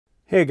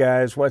Hey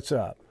guys, what's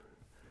up?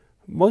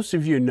 Most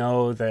of you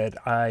know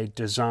that I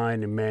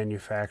design and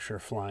manufacture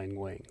flying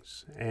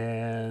wings.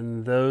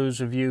 And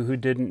those of you who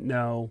didn't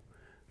know,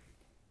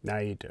 now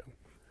you do.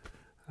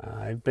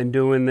 I've been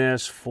doing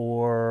this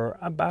for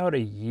about a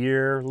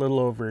year, a little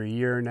over a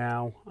year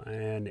now,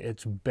 and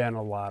it's been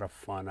a lot of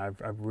fun. I've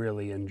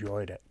really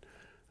enjoyed it.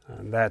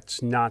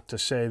 That's not to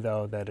say,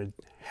 though, that it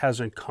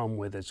hasn't come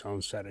with its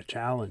own set of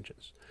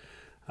challenges.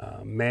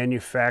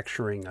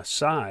 Manufacturing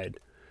aside,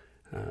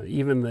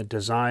 even the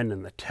design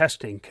and the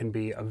testing can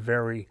be a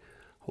very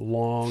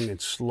long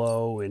and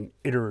slow and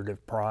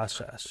iterative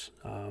process,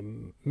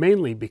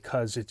 mainly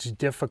because it's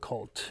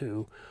difficult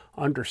to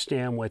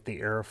understand what the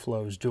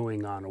airflow is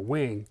doing on a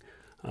wing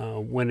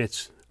when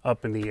it's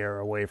up in the air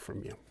away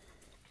from you.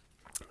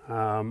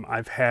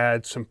 I've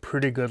had some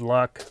pretty good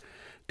luck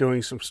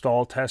doing some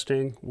stall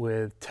testing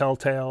with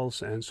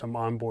telltales and some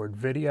onboard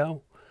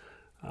video,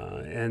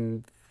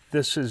 and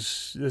this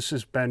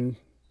has been,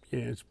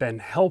 it's been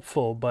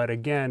helpful, but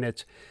again,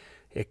 it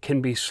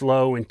can be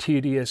slow and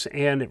tedious,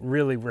 and it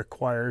really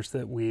requires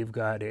that we've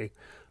got a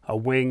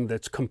wing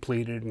that's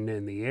completed and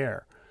in the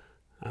air.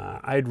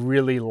 I'd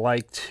really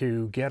like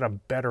to get a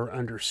better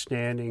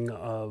understanding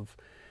of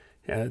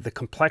the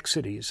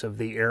complexities of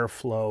the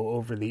airflow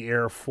over the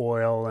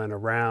airfoil and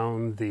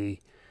around the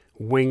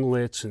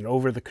winglets and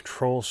over the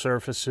control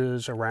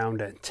surfaces,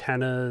 around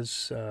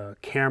antennas,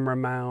 camera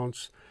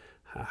mounts,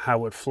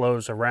 how it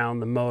flows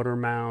around the motor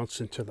mounts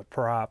and to the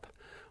prop.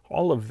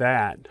 All of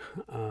that,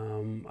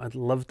 I'd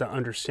love to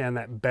understand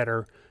that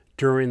better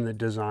during the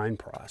design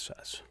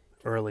process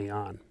early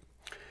on.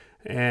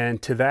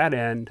 And to that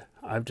end,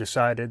 I've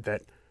decided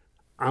that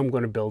I'm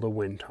going to build a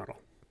wind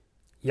tunnel.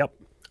 Yep,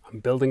 I'm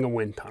building a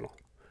wind tunnel.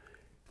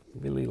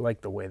 Really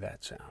like the way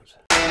that sounds.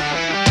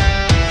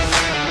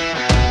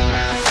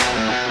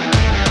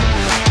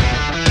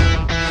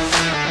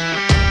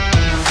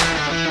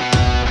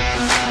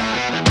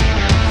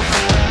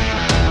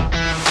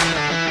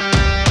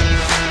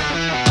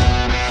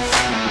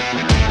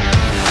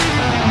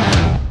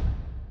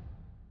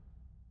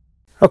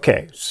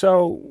 Okay,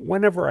 so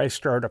whenever I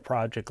start a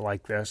project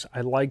like this, I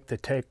like to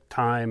take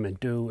time and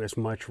do as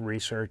much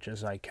research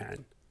as I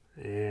can.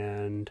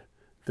 And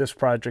this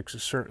project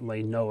is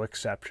certainly no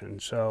exception.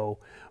 So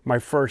my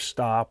first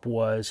stop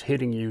was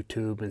hitting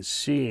YouTube and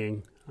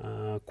seeing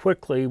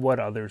quickly what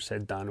others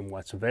had done and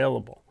what's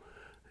available.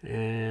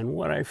 And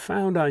what I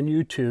found on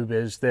YouTube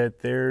is that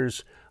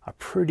there's a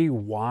pretty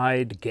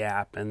wide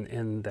gap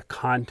in the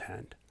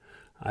content.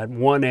 At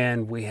one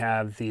end, we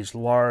have these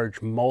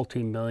large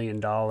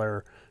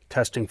multi-million-dollar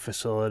testing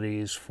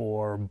facilities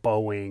for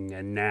Boeing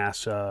and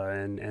NASA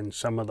and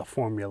some of the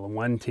Formula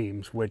One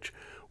teams, which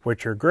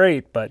are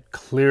great, but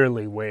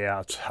clearly way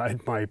outside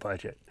my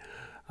budget.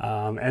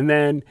 And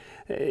then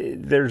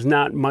there's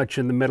not much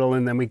in the middle,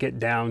 and then we get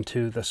down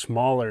to the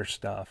smaller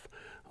stuff.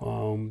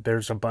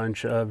 There's a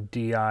bunch of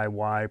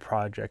DIY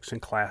projects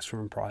and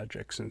classroom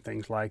projects and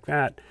things like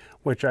that,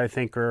 which I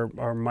think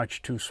are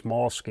much too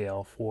small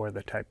scale for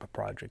the type of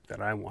project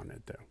that I want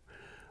to do.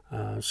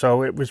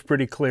 So it was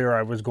pretty clear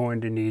I was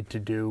going to need to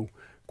do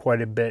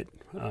quite a bit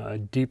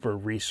deeper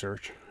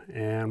research.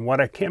 And what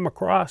I came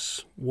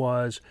across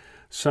was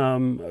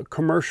some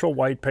commercial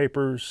white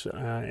papers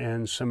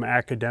and some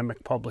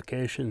academic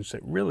publications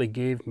that really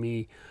gave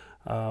me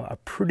a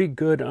pretty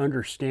good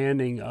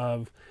understanding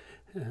of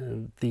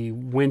the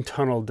wind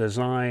tunnel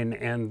design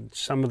and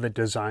some of the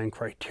design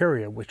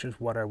criteria, which is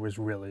what I was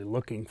really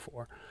looking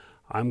for.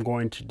 I'm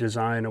going to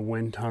design a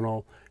wind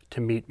tunnel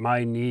to meet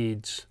my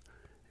needs,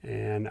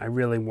 and I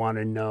really want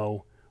to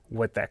know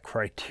what that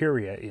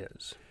criteria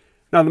is.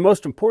 Now, the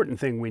most important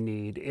thing we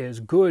need is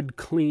good,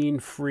 clean,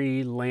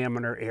 free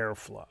laminar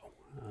airflow.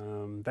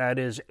 That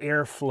is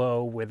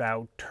airflow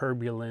without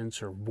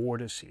turbulence or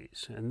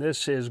vortices. And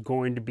this is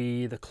going to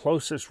be the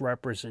closest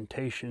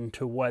representation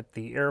to what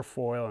the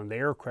airfoil and the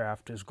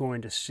aircraft is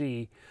going to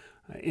see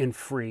in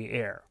free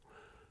air.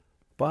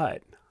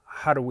 But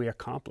how do we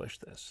accomplish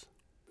this?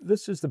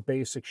 This is the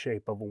basic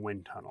shape of a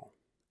wind tunnel.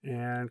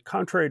 And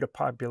contrary to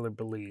popular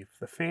belief,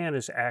 the fan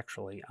is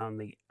actually on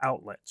the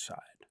outlet side.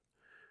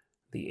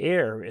 The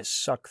air is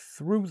sucked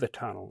through the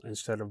tunnel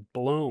instead of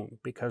blown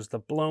because the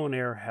blown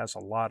air has a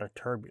lot of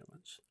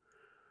turbulence.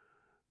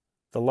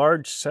 The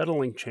large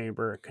settling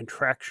chamber and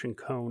contraction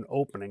cone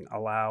opening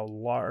allow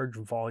large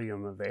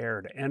volume of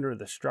air to enter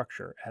the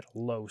structure at a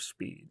low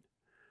speed.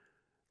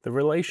 The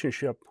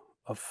relationship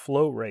of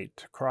flow rate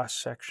to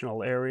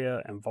cross-sectional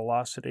area and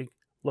velocity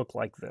look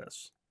like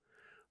this.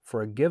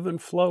 For a given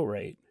flow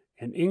rate,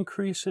 an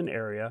increase in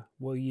area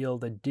will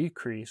yield a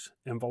decrease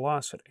in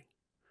velocity.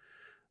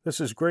 This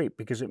is great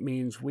because it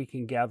means we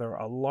can gather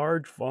a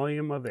large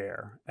volume of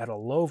air at a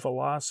low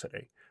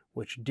velocity,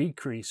 which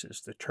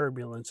decreases the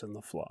turbulence in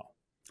the flow.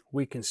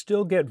 We can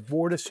still get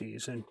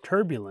vortices and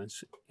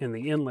turbulence in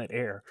the inlet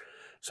air,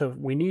 so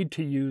we need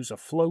to use a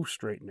flow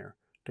straightener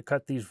to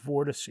cut these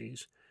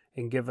vortices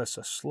and give us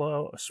a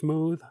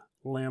smooth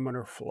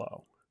laminar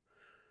flow.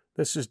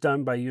 This is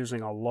done by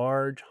using a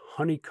large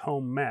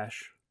honeycomb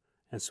mesh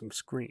and some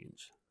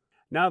screens.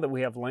 Now that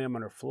we have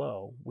laminar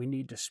flow, we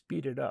need to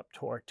speed it up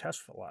to our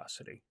test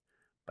velocity,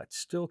 but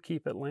still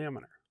keep it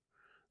laminar.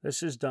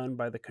 This is done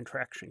by the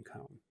contraction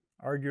cone,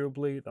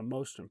 arguably the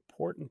most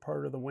important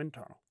part of the wind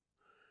tunnel.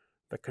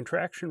 The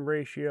contraction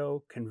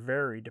ratio can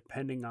vary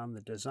depending on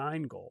the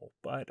design goal,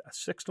 but a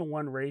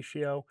 6:1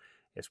 ratio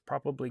is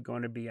probably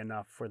going to be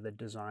enough for the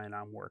design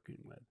I'm working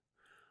with.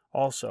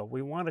 Also,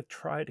 we want to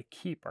try to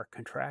keep our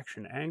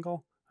contraction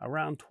angle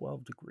around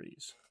 12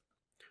 degrees.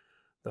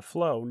 The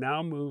flow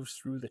now moves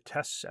through the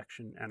test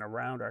section and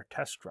around our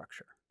test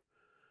structure.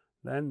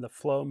 Then the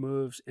flow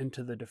moves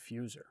into the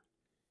diffuser.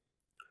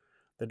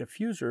 The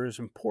diffuser is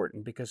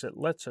important because it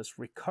lets us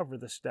recover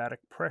the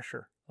static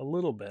pressure a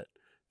little bit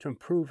to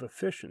improve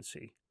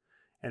efficiency,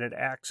 and it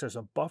acts as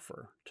a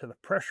buffer to the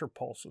pressure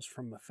pulses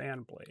from the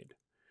fan blade.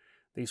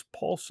 These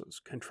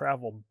pulses can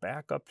travel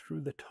back up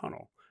through the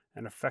tunnel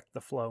and affect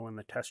the flow in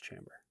the test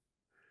chamber.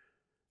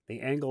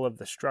 The angle of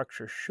the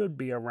structure should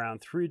be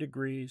around 3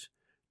 degrees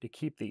to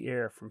keep the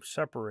air from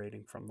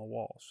separating from the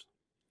walls.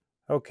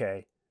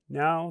 Okay,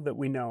 now that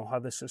we know how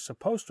this is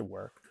supposed to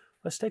work,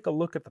 let's take a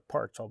look at the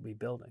parts I'll be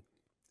building.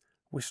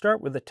 We start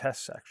with the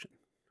test section.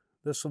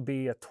 This will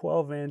be a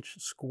 12-inch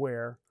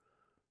square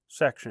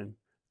section,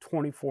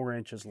 24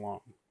 inches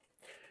long.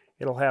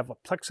 It'll have a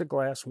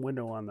plexiglass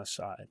window on the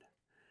side,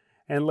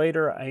 and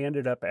later I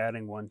ended up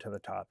adding one to the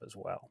top as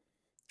well.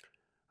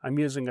 I'm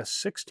using a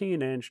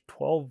 16-inch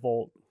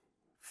 12-volt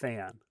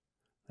fan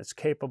that's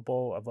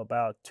capable of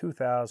about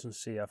 2000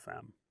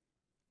 CFM.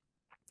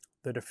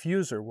 The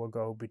diffuser will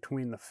go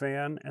between the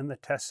fan and the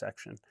test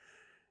section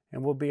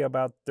and will be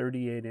about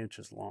 38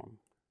 inches long.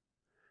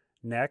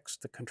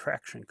 Next, the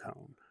contraction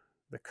cone.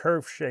 The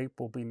curved shape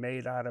will be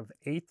made out of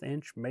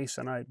 1/8-inch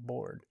masonite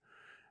board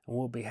and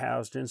will be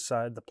housed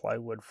inside the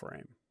plywood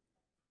frame.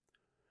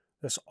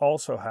 This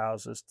also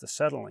houses the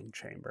settling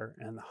chamber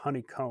and the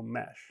honeycomb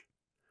mesh.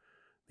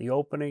 The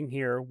opening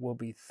here will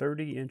be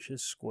 30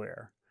 inches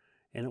square,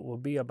 and it will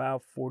be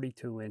about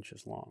 42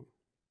 inches long.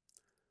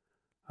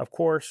 Of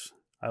course,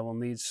 I will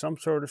need some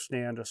sort of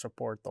stand to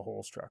support the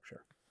whole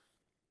structure.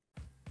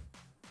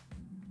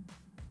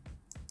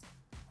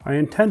 I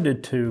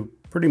intended to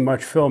pretty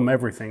much film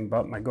everything,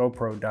 but my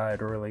GoPro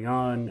died early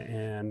on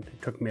and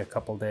it took me a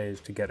couple days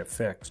to get it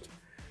fixed.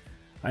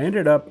 I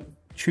ended up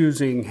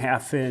choosing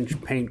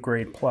 1/2-inch paint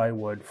grade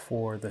plywood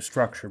for the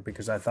structure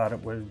because I thought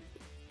it was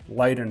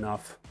light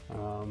enough.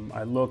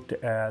 I looked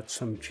at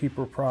some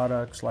cheaper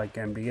products like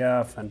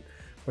MDF and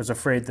was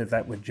afraid that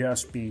that would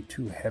just be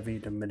too heavy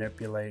to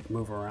manipulate,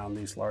 move around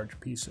these large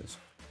pieces.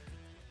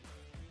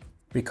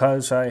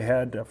 Because I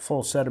had a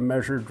full set of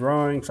measured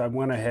drawings, I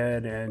went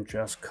ahead and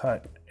just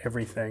cut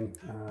everything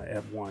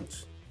at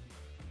once.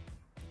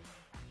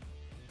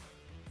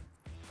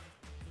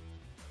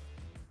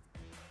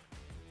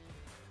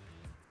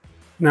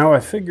 Now I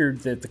figured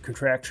that the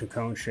contraction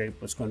cone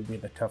shape was going to be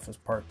the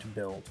toughest part to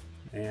build,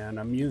 and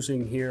I'm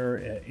using here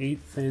an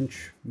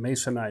 1/8-inch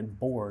masonite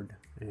board,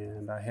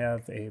 and I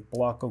have a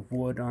block of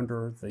wood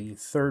under the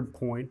third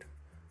point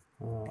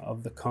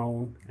of the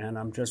cone, and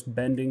I'm just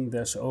bending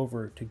this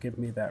over to give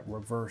me that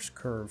reverse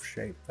curve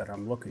shape that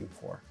I'm looking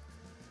for.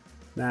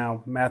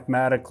 Now,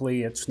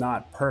 mathematically it's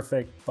not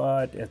perfect,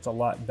 but it's a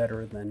lot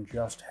better than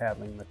just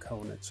having the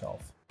cone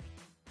itself.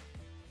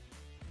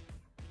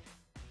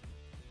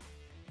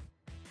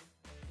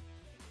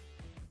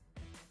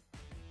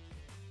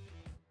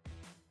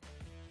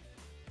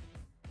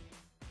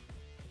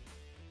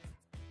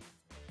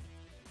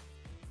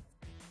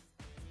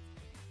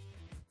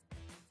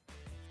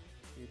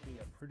 Gave me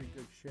a pretty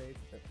good shape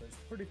that was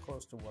pretty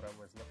close to what I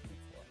was looking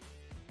for.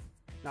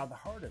 Now the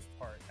hardest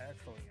part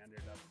actually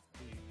ended up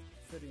being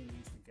fitting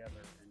these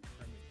together and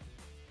trimming.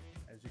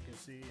 As you can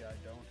see, I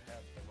don't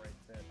have the right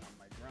fit on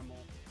my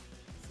Dremel,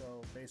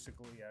 so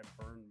basically I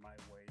burned my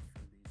way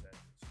through these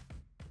edges.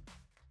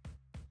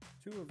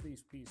 2 of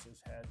these pieces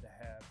had to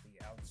have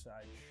the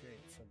outside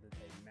shape so that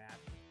they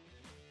matched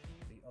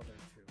the other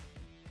 2.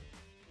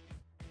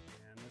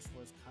 And this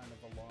was kind of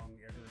a long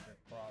iterative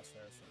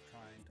process of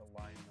trying to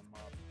line them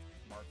up,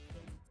 mark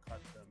them,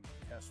 cut them,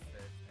 test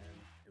fit, and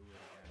do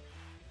it again.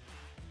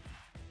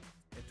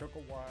 It took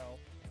a while,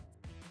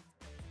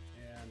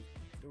 and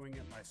doing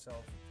it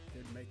myself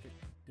did make it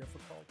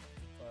difficult,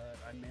 but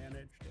I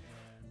managed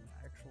and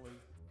actually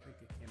think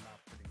it came out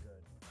pretty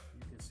good.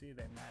 You can see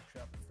they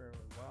match up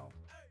fairly well.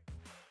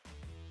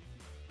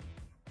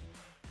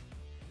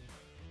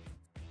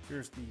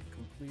 Here's the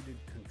completed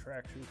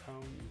contraction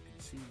cone. You can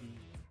see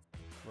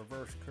the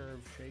reverse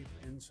curve shape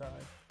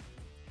inside,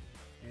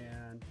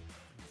 and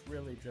it's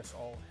really just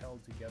all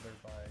held together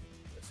by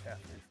this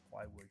 1/2-inch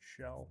plywood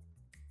shell.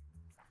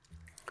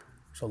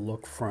 So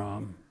look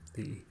from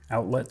the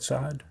outlet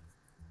side.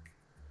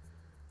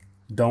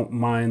 Don't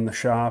mind the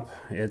shop,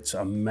 it's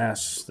a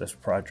mess. This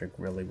project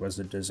really was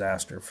a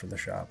disaster for the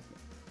shop.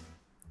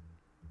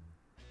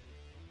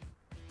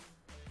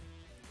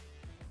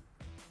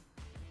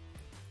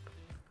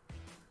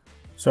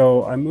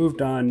 So I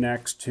moved on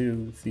next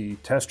to the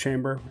test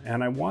chamber,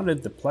 and I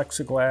wanted the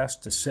plexiglass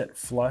to sit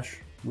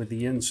flush with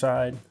the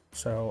inside,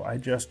 so I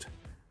just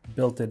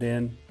built it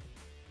in.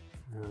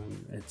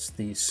 It's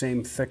the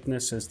same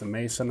thickness as the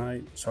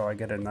masonite, so I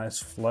get a nice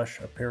flush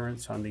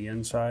appearance on the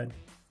inside.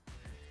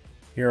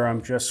 Here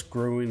I'm just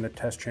screwing the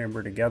test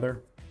chamber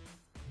together.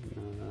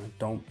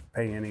 Don't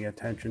pay any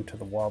attention to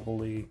the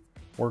wobbly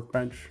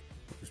workbench.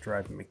 It was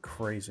driving me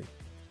crazy.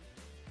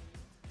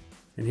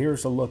 And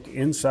here's a look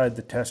inside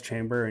the test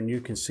chamber, and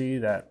you can see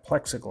that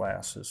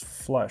plexiglass is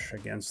flush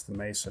against the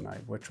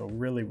masonite, which will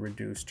really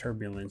reduce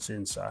turbulence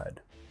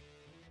inside.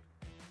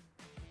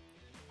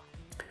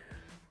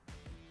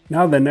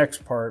 Now the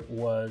next part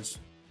was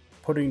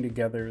putting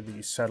together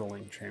the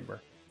settling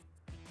chamber.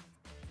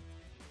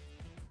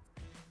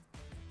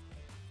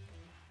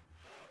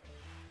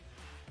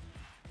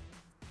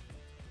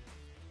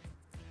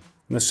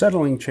 The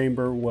settling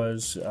chamber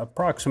was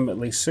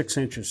approximately 6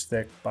 inches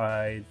thick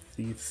by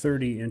the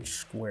 30-inch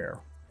square,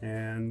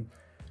 and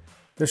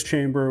this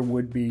chamber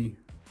would be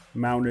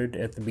mounted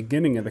at the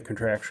beginning of the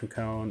contraction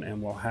cone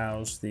and will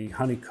house the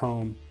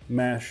honeycomb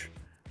mesh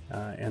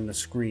and the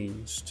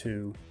screens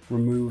to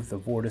remove the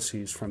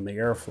vortices from the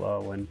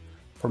airflow and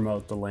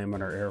promote the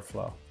laminar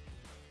airflow.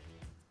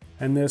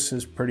 And this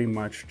is pretty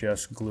much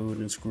just glued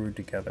and screwed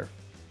together,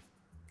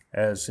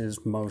 as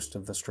is most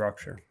of the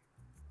structure.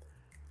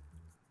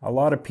 A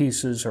lot of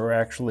pieces are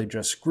actually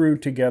just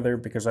screwed together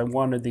because I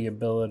wanted the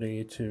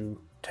ability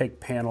to take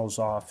panels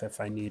off if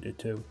I needed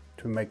to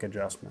make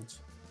adjustments.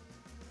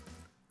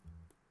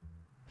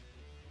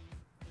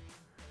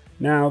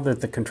 Now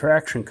that the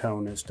contraction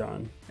cone is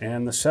done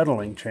and the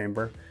settling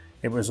chamber,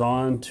 it was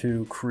on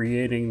to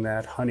creating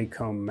that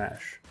honeycomb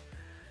mesh.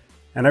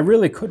 And I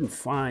really couldn't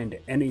find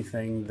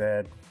anything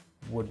that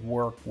would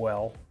work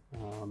well.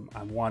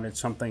 I wanted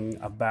something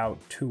about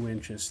 2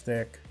 inches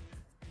thick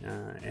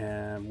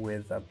and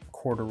with a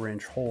 1/4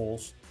 inch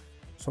holes.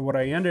 So what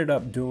I ended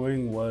up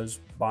doing was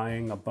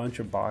buying a bunch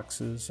of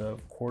boxes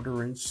of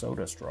 1/4 inch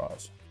soda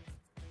straws.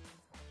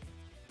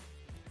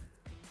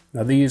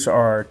 Now these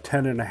are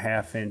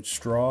 10.5 inch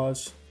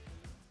straws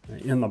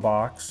in the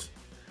box.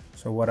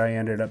 So what I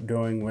ended up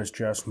doing was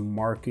just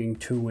marking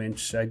 2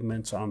 inch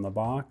segments on the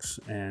box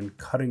and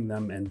cutting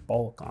them in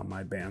bulk on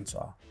my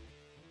bandsaw.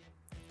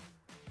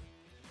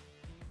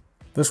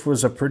 This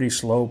was a pretty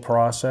slow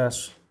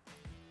process,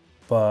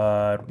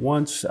 but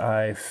once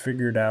I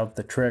figured out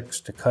the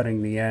tricks to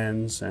cutting the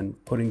ends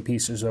and putting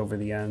pieces over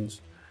the ends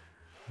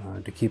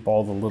to keep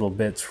all the little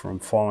bits from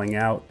falling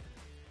out,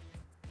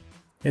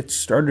 it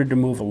started to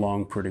move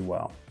along pretty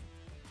well.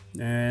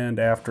 And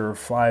after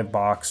 5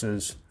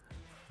 boxes,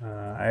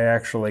 I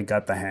actually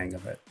got the hang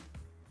of it.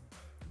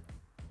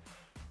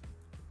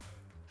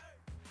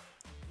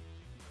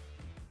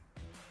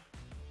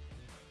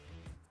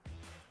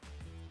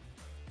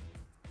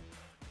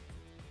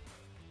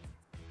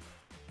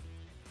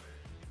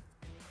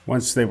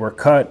 Once they were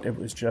cut, it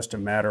was just a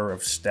matter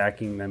of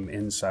stacking them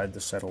inside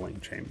the settling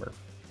chamber.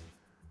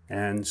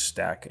 And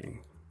stacking.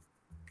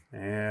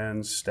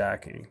 And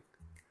stacking.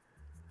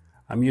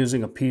 I'm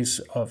using a piece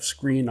of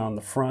screen on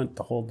the front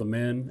to hold them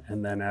in,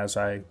 and then as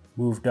I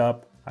moved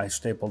up, I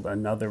stapled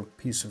another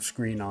piece of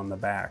screen on the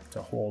back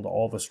to hold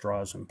all the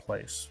straws in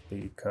place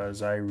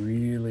because I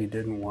really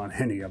didn't want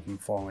any of them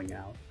falling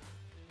out.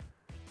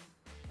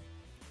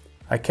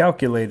 I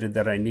calculated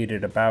that I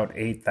needed about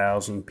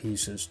 8,000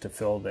 pieces to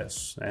fill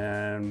this,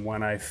 and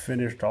when I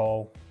finished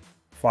all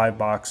 5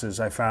 boxes,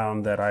 I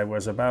found that I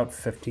was about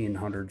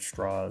 1,500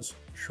 straws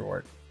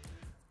short.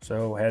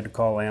 So I had to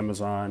call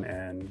Amazon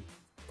and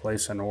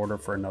place an order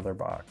for another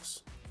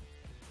box.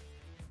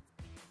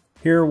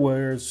 Here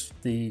was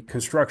the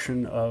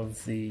construction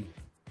of the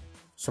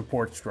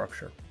support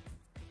structure.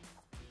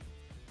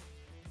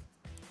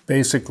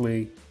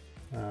 Basically,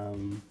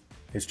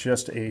 it's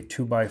just a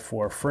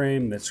 2x4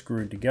 frame that's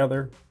screwed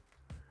together,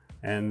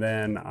 and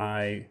then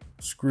I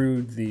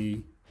screwed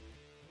the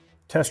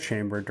test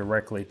chamber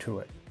directly to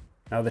it.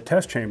 Now the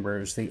test chamber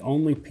is the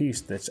only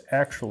piece that's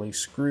actually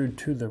screwed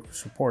to the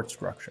support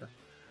structure.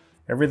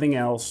 Everything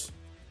else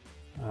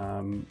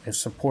is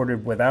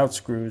supported without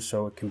screws,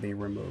 so it can be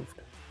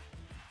removed.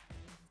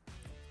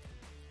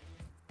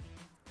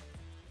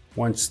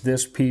 Once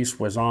this piece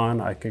was on,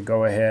 I could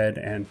go ahead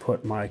and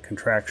put my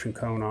contraction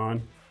cone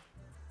on.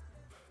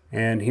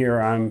 And here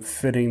I'm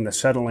fitting the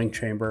settling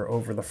chamber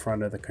over the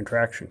front of the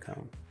contraction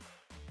cone.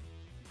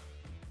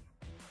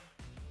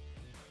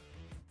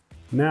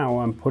 Now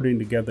I'm putting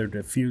together the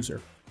diffuser.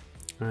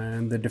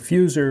 And the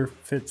diffuser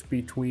fits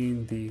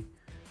between the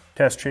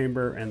test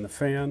chamber and the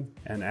fan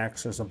and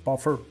acts as a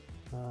buffer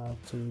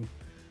to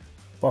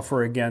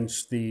buffer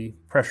against the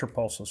pressure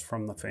pulses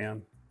from the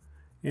fan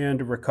and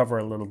to recover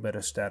a little bit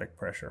of static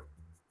pressure.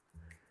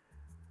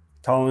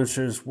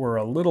 Tolerances were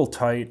a little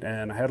tight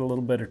and I had a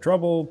little bit of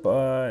trouble,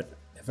 but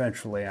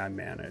eventually I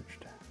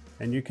managed.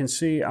 And you can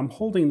see I'm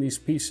holding these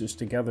pieces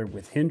together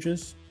with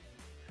hinges.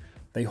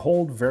 They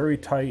hold very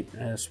tight,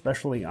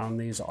 especially on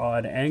these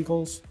odd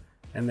angles,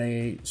 and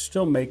they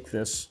still make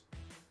this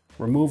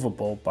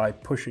removable by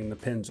pushing the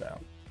pins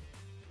out.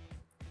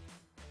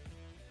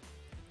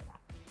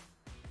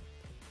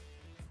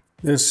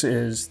 This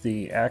is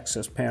the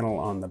access panel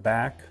on the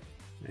back.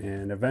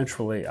 And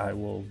eventually I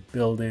will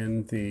build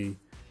in the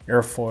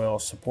airfoil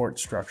support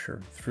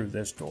structure through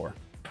this door.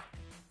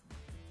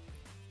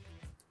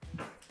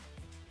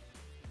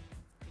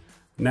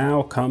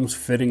 Now comes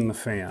fitting the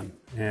fan,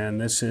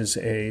 and this is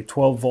a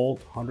 12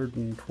 volt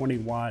 120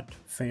 watt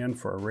fan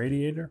for a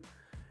radiator,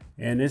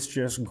 and it's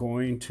just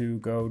going to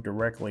go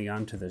directly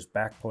onto this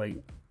back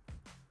plate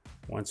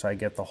once I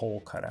get the hole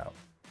cut out.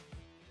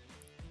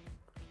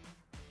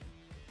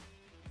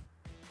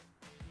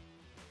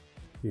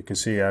 You can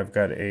see I've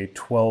got a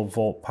 12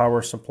 volt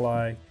power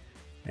supply,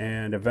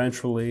 and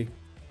eventually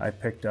I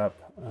picked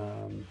up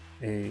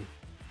a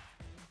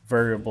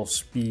variable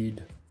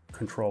speed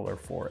controller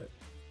for it.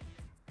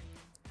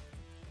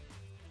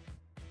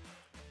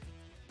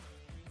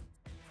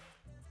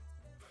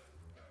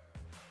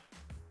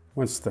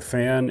 Once the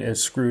fan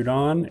is screwed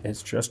on,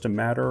 it's just a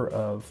matter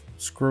of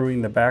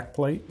screwing the back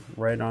plate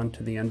right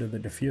onto the end of the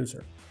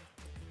diffuser.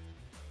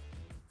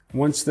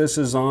 Once this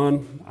is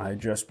on, I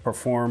just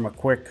perform a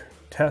quick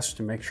test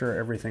to make sure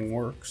everything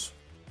works.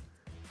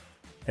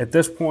 At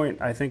this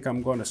point, I think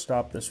I'm going to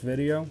stop this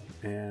video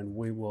and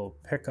we will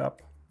pick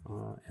up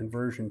in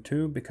version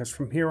 2, because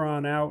from here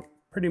on out,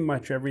 pretty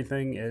much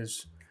everything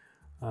is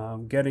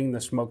getting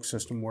the smoke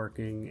system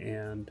working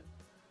and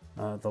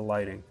the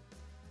lighting.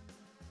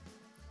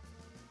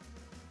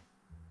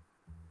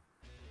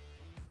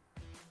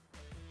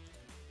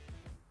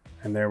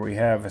 And there we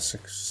have a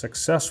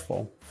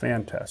successful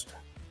fan test.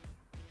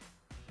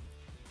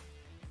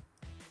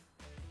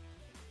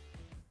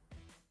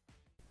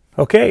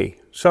 Okay,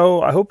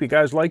 so I hope you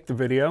guys liked the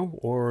video,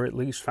 or at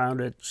least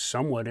found it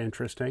somewhat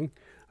interesting.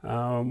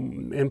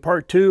 In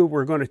part 2,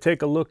 we're going to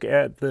take a look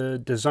at the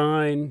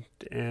design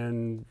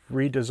and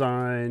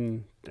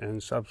redesign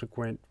and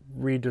subsequent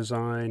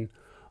redesign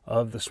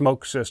of the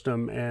smoke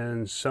system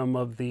and some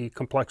of the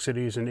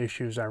complexities and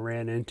issues I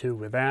ran into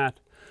with that.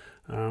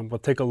 We'll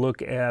take a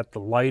look at the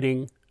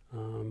lighting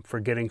for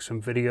getting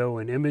some video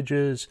and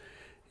images,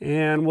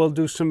 and we'll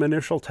do some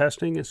initial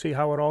testing and see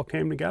how it all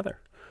came together.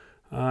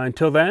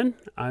 Until then,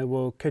 I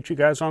will catch you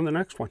guys on the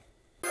next one.